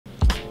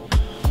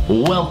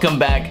Welcome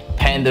back,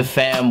 Panda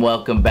fam.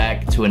 Welcome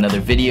back to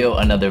another video,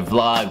 another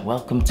vlog.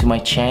 Welcome to my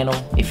channel.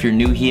 If you're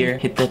new here,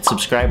 hit that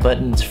subscribe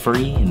button. It's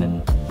free and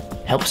then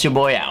helps your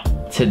boy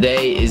out.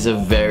 Today is a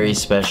very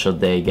special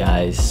day,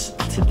 guys.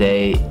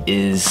 Today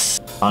is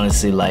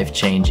honestly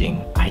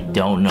life-changing. I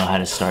don't know how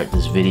to start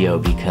this video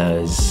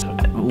because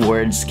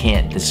words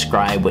can't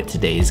describe what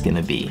today is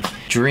gonna be.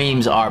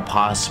 Dreams are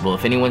possible.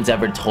 If anyone's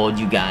ever told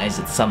you guys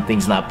that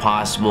something's not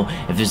possible,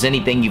 if there's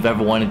anything you've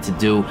ever wanted to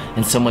do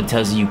and someone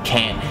tells you you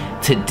can't,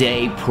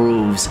 today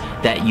proves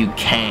that you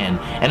can.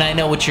 And I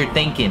know what you're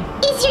thinking.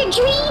 Is your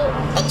dream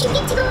that you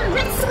get to go and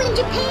wrestle in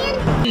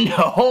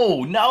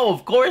Japan? No,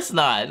 of course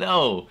not.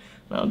 No,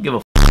 I don't give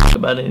a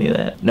about any of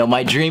that. No,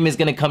 my dream is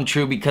gonna come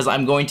true because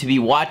I'm going to be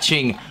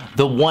watching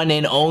the one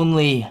and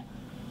only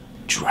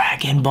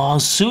Dragon Ball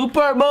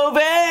Super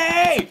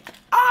movie!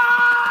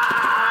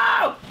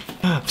 Ah!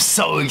 I'm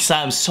so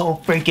excited, I'm so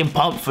freaking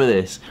pumped for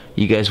this.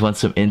 You guys want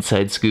some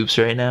inside scoops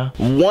right now?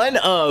 One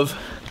of,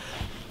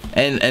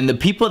 and the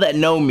people that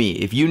know me,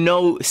 if you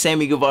know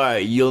Sammy Guevara,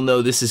 you'll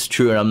know this is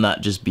true and I'm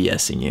not just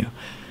BSing you.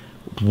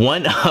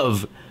 One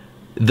of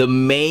the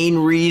main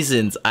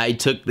reasons I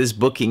took this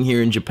booking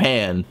here in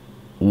Japan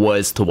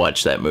was to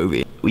watch that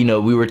movie. You know,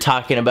 we were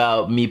talking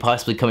about me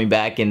possibly coming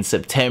back in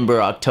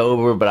September,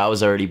 October, but I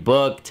was already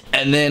booked.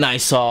 And then I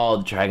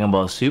saw Dragon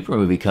Ball Super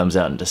movie comes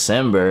out in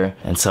December.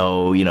 And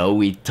so, you know,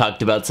 we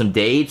talked about some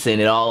dates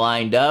and it all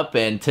lined up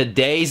and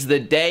today's the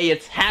day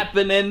it's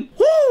happening.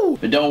 Woo!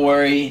 But don't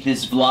worry,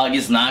 this vlog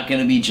is not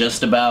gonna be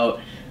just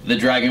about the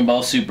Dragon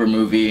Ball Super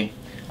movie.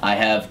 I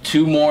have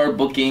 2 more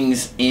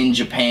bookings in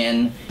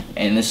Japan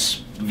and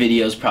this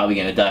video is probably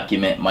gonna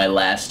document my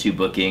last 2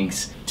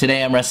 bookings.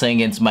 Today I'm wrestling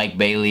against Mike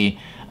Bailey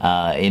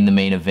in the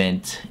main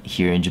event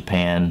here in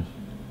Japan.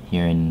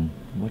 Here in,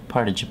 what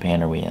part of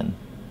Japan are we in?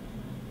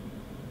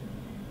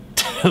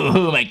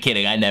 Who am I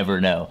kidding? I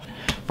never know.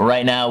 But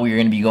right now we're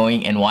gonna be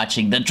going and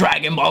watching the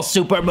Dragon Ball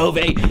Super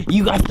movie.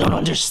 You guys don't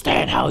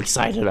understand how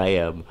excited I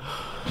am.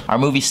 Our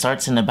movie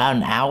starts in about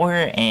an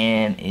hour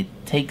and it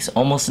takes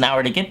almost an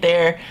hour to get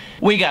there.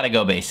 We gotta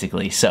go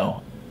basically,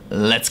 so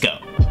let's go.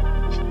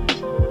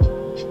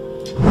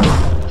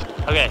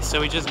 Okay,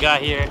 so we just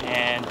got here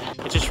and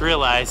I just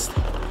realized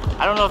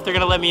I don't know if they're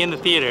gonna let me in the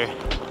theater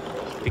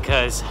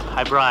because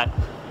I brought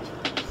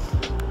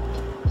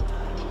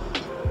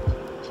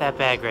that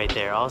bag right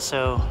there.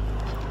 Also,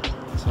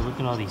 so look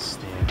at all these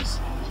stairs.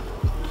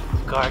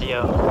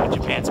 Cardio.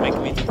 Japan's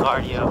making me do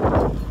cardio.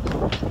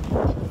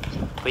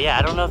 But yeah,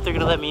 I don't know if they're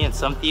gonna let me in.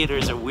 Some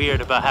theaters are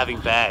weird about having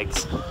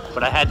bags,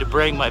 but I had to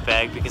bring my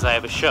bag because I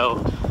have a show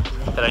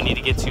that I need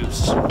to get to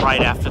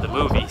right after the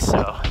movie,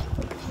 so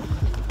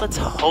let's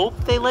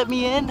hope they let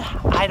me in.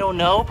 I don't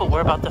know, but we're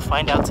about to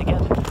find out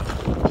together.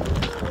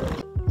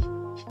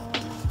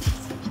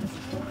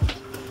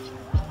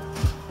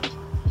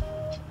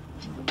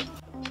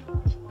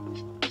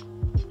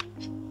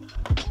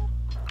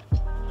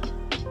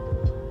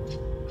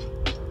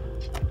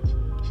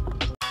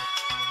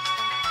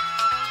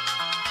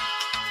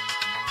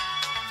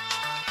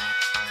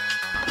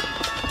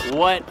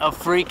 What a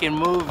freaking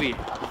movie.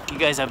 You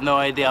guys have no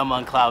idea, I'm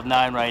on cloud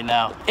 9 right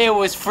now. It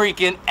was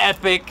freaking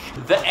epic.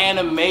 The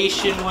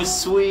animation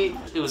was sweet.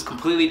 It was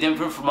completely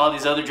different from all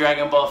these other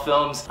Dragon Ball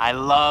films. I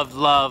love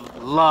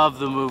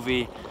the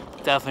movie.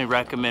 Definitely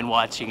recommend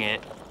watching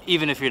it.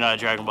 Even if you're not a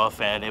Dragon Ball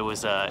fan, it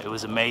was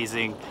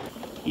amazing.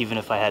 Even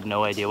if I had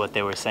no idea what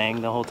they were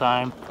saying the whole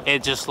time.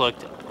 It just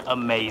looked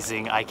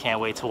amazing. I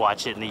can't wait to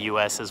watch it in the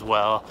US as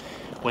well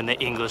when the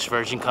English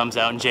version comes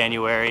out in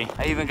January.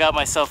 I even got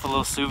myself a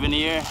little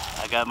souvenir.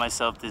 I got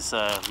myself this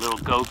little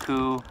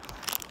Goku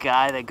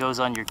guy that goes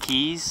on your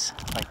keys.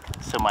 Like,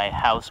 so my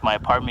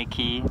apartment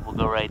key will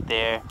go right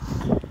there.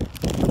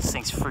 This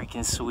thing's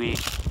freaking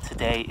sweet.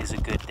 Today is a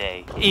good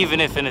day.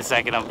 Even if in a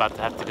second I'm about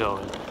to have to go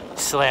and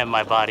slam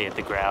my body at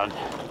the ground,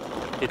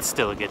 it's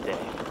still a good day.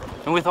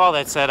 And with all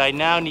that said, I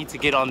now need to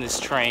get on this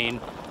train,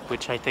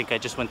 which I think I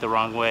just went the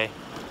wrong way.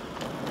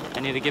 I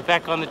need to get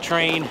back on the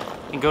train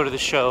and go to the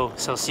show,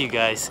 so I'll see you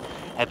guys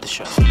at the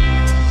show.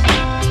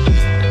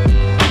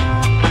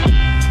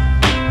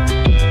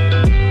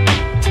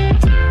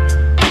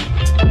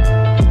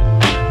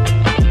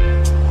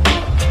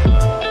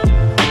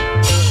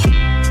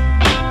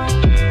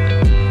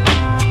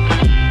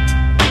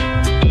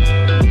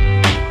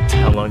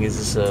 How long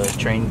is this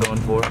train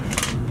going for?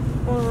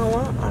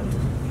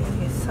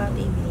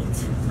 30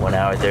 minutes. 1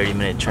 hour,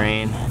 30-minute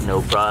train,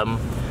 no problem.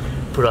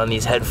 Put on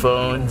these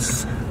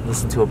headphones,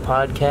 listen to a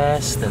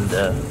podcast, and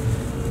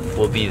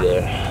we'll be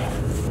there.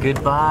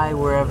 Goodbye,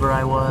 wherever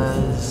I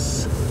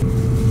was.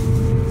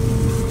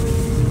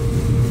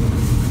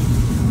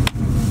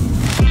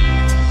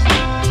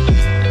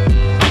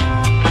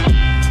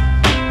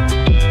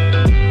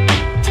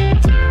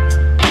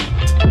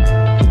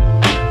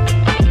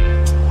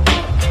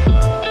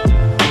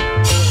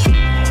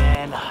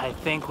 And I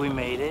think we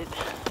made it.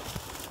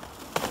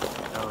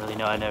 I don't really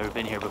know, I've never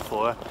been here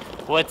before.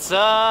 What's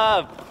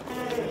up?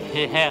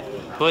 Yeah,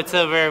 what's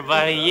up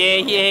everybody?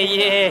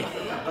 Yeah.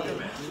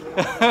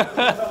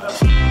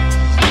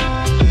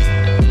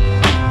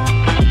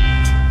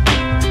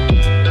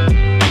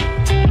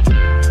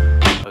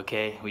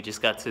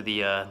 to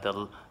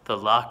the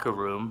locker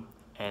room,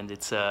 and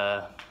it's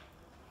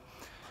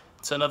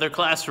another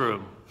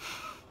classroom.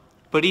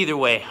 But either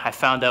way, I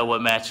found out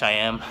what match I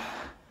am.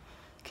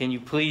 Can you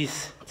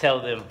please tell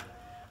them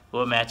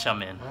what match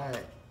I'm in?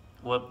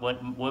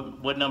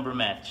 What number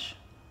match?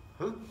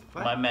 Who?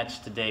 What? My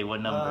match today,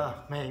 what number?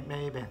 Main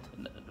event.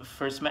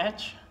 First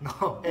match?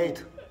 No,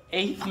 8.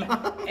 Eighth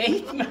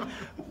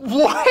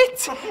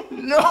What?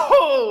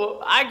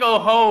 No! I go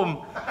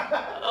home.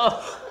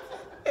 Oh,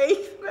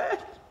 8th match.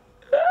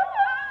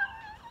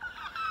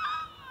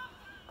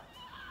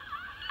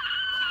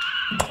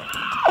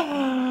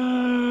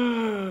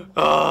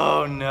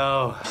 Oh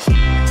no.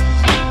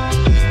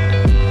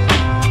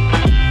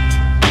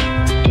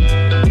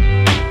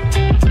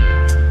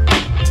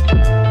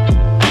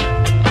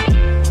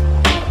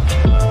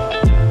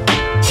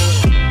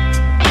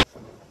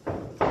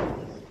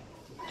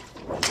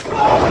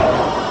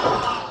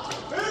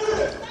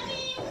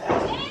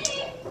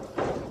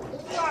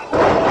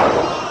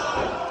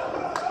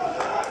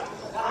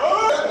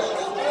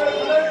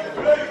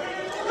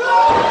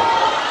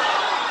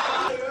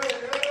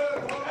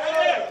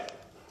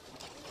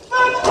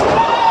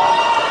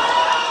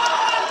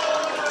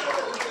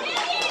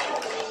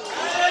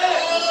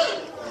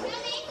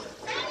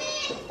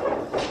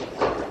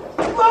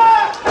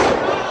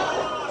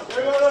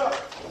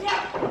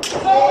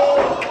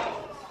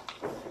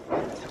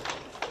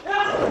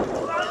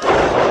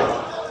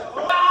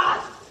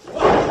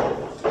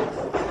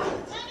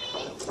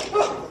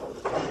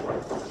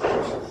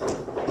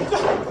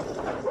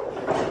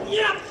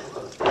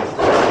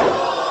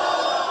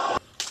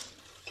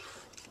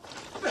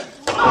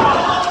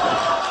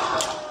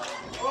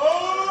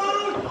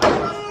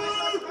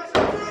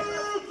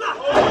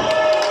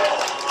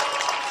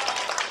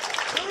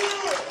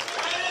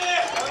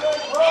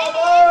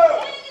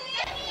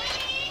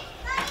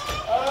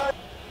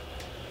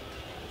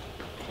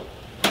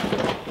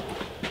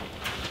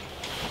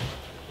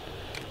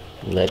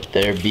 Let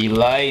there be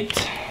light.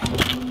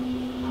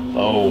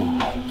 Oh.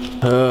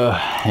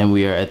 And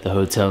we are at the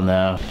hotel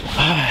now.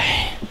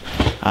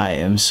 I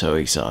am so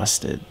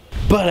exhausted.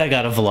 But I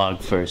gotta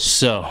vlog first.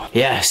 So,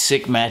 yeah,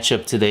 sick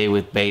matchup today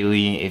with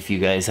Bailey. If you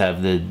guys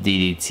have the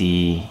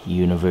DDT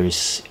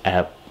Universe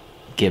app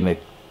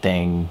gimmick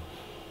thing,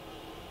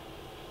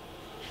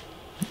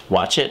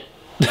 watch it.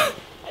 I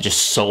just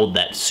sold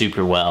that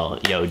super well.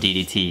 Yo,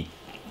 DDT.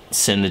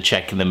 Send the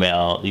check in the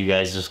mail. You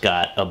guys just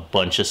got a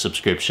bunch of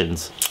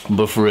subscriptions.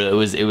 But for real,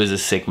 it was a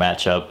sick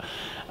matchup.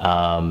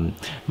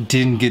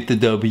 Didn't get the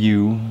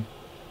W.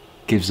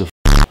 Gives a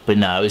f. But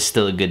no, it was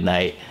still a good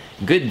night.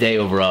 Good day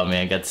overall,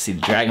 man. Got to see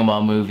the Dragon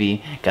Ball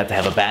movie. Got to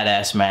have a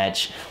badass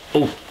match.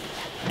 Oh,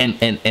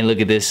 and look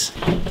at this.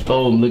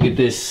 Boom, look at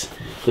this.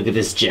 Look at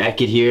this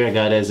jacket here I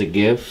got as a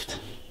gift.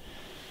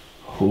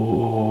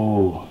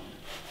 Ooh.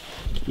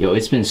 Yo,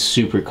 it's been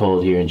super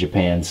cold here in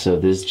Japan, so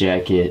this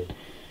jacket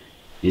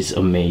is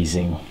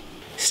amazing.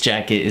 This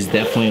jacket is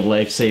definitely a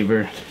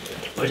lifesaver,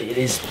 but it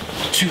is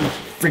too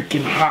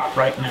freaking hot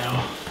right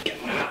now.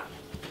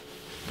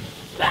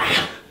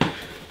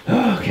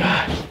 Oh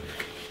god,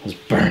 it's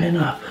burning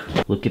up.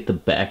 Look at the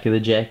back of the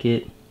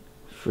jacket,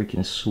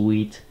 freaking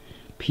sweet.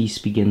 Peace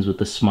begins with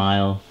a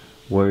smile.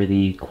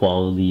 Worthy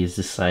quality is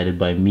decided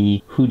by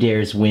me. Who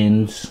dares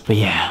wins. But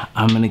yeah,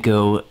 I'm gonna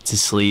go to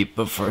sleep,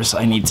 but first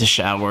I need to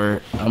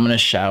shower. I'm gonna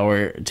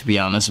shower, to be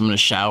honest, I'm gonna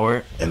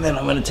shower and then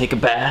I'm gonna take a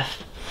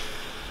bath.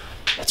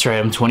 That's right,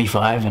 I'm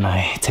 25 and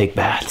I take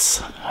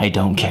baths. I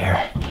don't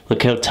care.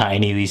 Look how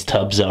tiny these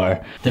tubs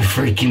are. They're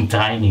freaking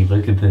tiny,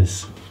 look at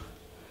this.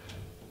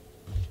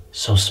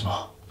 So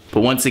small.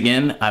 But once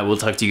again, I will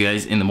talk to you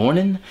guys in the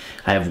morning.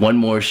 I have one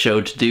more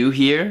show to do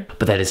here,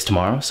 but that is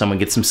tomorrow, so I'm gonna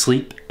get some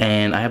sleep.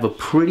 And I have a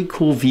pretty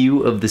cool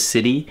view of the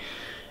city.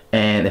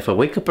 And if I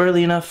wake up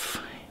early enough,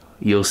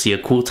 you'll see a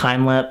cool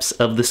time lapse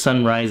of the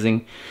sun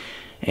rising.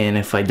 And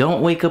if I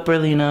don't wake up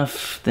early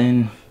enough,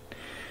 then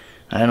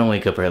I don't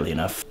wake up early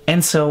enough.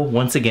 And so,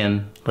 once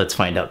again, let's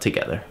find out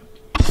together.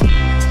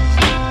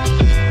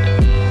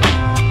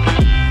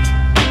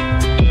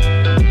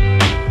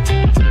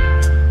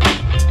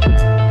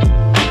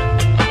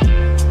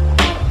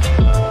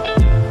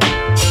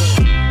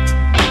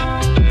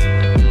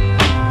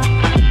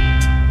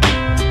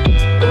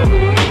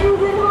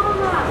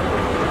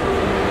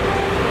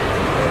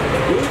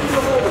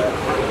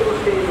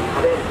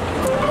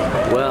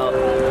 Well,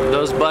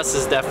 those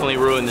buses definitely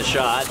ruined the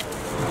shot.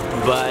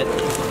 But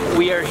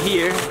we are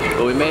here.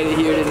 But we made it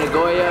here to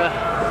Nagoya.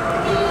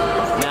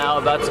 Now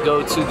about to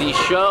go to the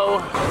show.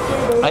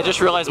 I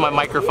just realized my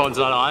microphone's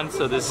not on,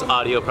 so this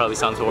audio probably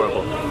sounds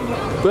horrible.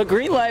 But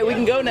green light, we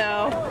can go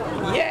now.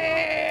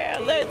 Yeah,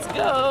 let's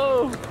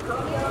go.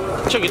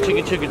 Chugga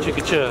chugga chugga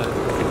chugga chugga.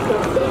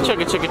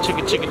 Chugga chugga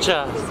chugga chugga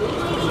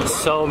chugga.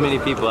 So many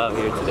people out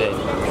here today.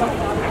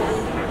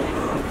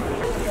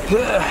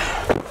 But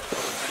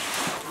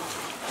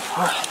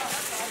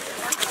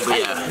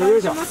yeah.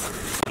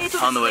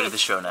 On the way to the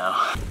show now.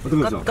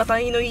 がた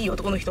いのいい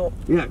男の人。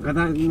いや、ガ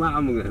タイ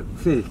はもう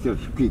背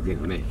低いけ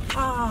どね。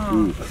ああ。う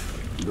ん。ど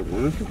こ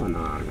の人かな、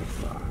あの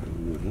人は。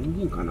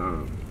In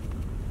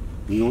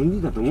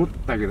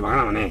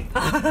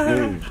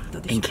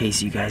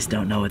case you guys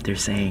don't know what they're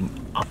saying,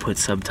 I'll put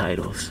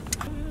subtitles.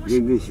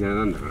 全然知ら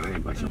なんだからね、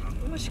場所。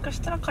もしかし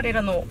たら彼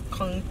らの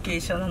関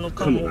係者なの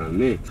かも。名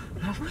古屋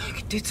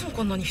駅っていつも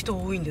こんなに人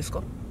多いんです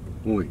か？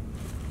多い。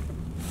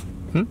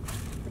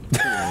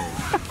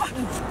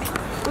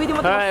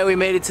Alright, we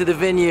made it to the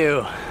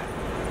venue.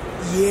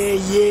 Yeah,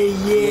 yeah,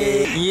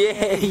 yeah.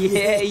 Yeah,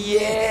 yeah,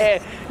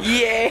 yeah.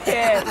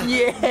 Yeah,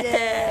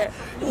 yeah.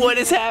 What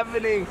is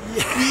happening?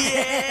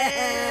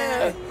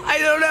 Yeah. I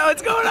don't know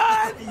what's going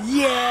on.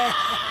 Yeah.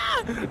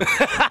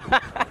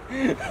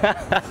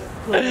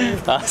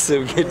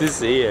 Awesome, good to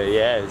see you,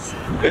 yes.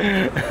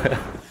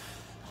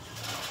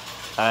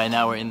 Alright,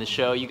 now we're in the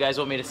show. You guys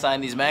want me to sign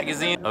these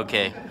magazines?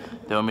 Okay,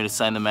 they want me to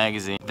sign the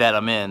magazine that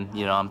I'm in.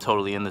 You know, I'm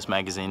totally in this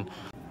magazine.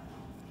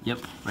 Yep,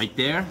 right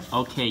there.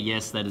 Okay,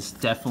 yes, that is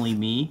definitely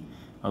me.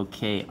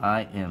 Okay,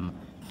 I am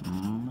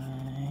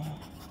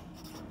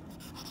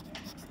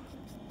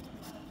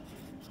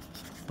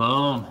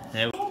boom.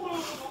 There we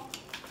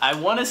I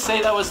want to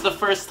say that was the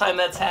first time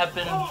that's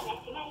happened,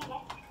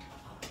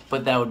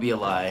 but that would be a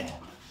lie.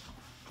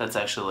 That's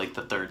actually like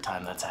the third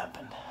time that's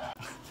happened.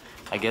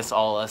 I guess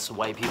all us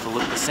white people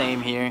look the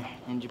same here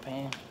in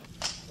Japan.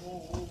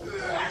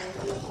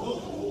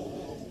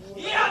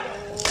 Yeah.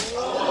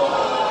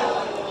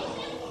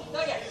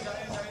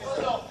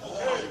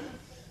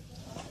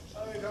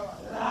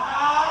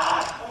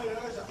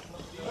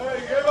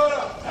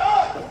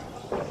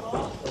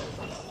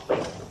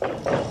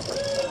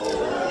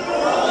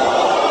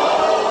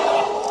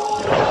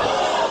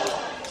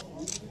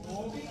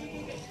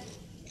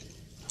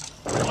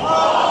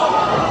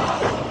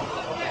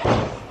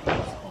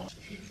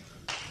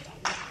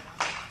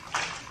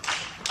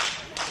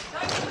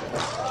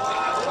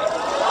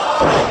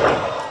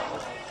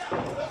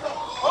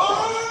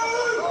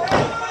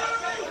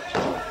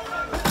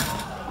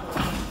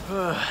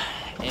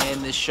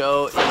 And the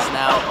show is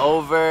now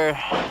over.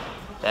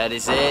 That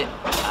is it.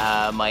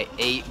 My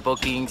 8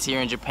 bookings here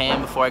in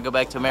Japan before I go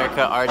back to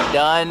America are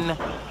done.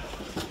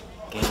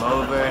 Game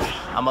over.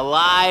 I'm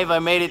alive. I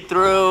made it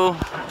through.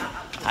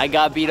 I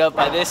got beat up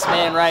by this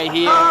man right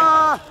here.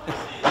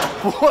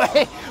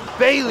 Wait,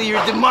 Bailey, you're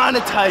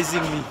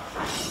demonetizing me.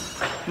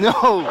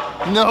 No,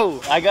 no.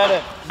 I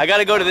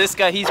gotta go to this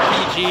guy. He's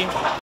PG.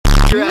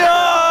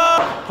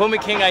 No! Puma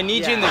King, I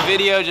need you in the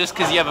video just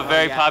because you have a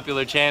very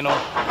popular channel.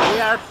 We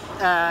are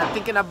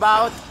thinking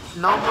about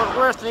no more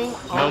wrestling,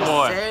 only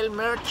sell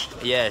merch.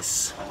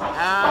 Yes.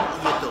 And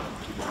YouTube.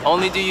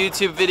 Only do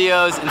YouTube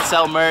videos and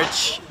sell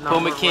merch. No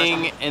Puma more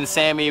King wrestling. and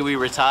Sammy, we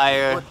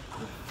retire.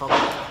 No,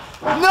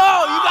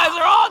 you guys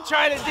are all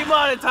trying to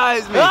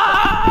demonetize me.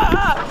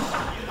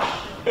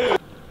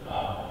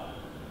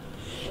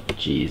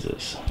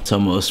 Jesus. It's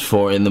almost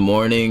 4 in the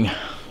morning.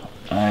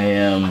 I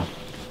am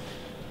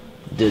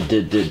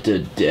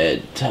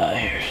dead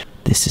tired.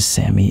 This is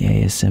Sammy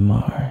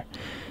ASMR,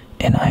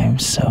 and I am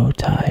so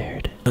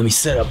tired. Let me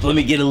set up, let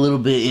me get a little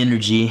bit of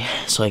energy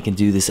so I can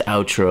do this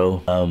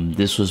outro.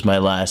 This was my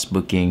last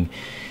booking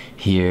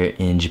here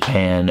in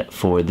Japan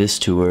for this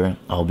tour.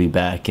 I'll be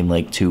back in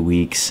like 2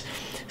 weeks.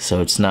 So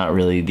it's not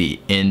really the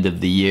end of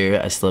the year.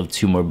 I still have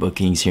 2 more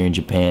bookings here in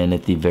Japan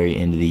at the very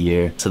end of the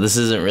year. So this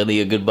isn't really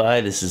a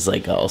goodbye. This is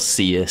like, I'll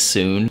see you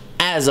soon.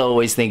 As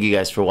always, thank you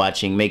guys for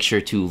watching. Make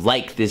sure to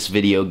like this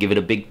video, give it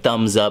a big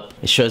thumbs up.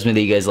 It shows me that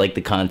you guys like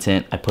the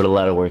content. I put a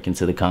lot of work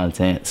into the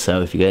content.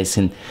 So if you guys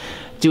can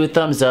do a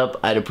thumbs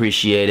up, I'd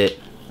appreciate it.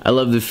 I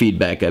love the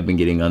feedback I've been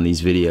getting on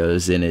these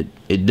videos, and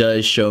it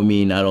does show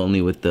me not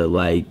only with the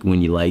like,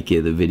 when you like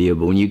it, the video,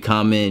 but when you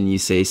comment and you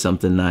say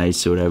something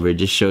nice or whatever, it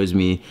just shows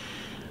me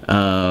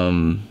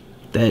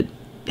that,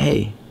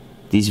 hey,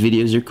 these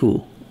videos are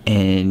cool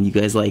and you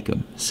guys like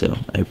them. So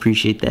I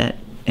appreciate that.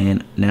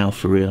 And now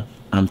for real,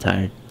 I'm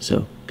tired.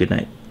 So good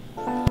night.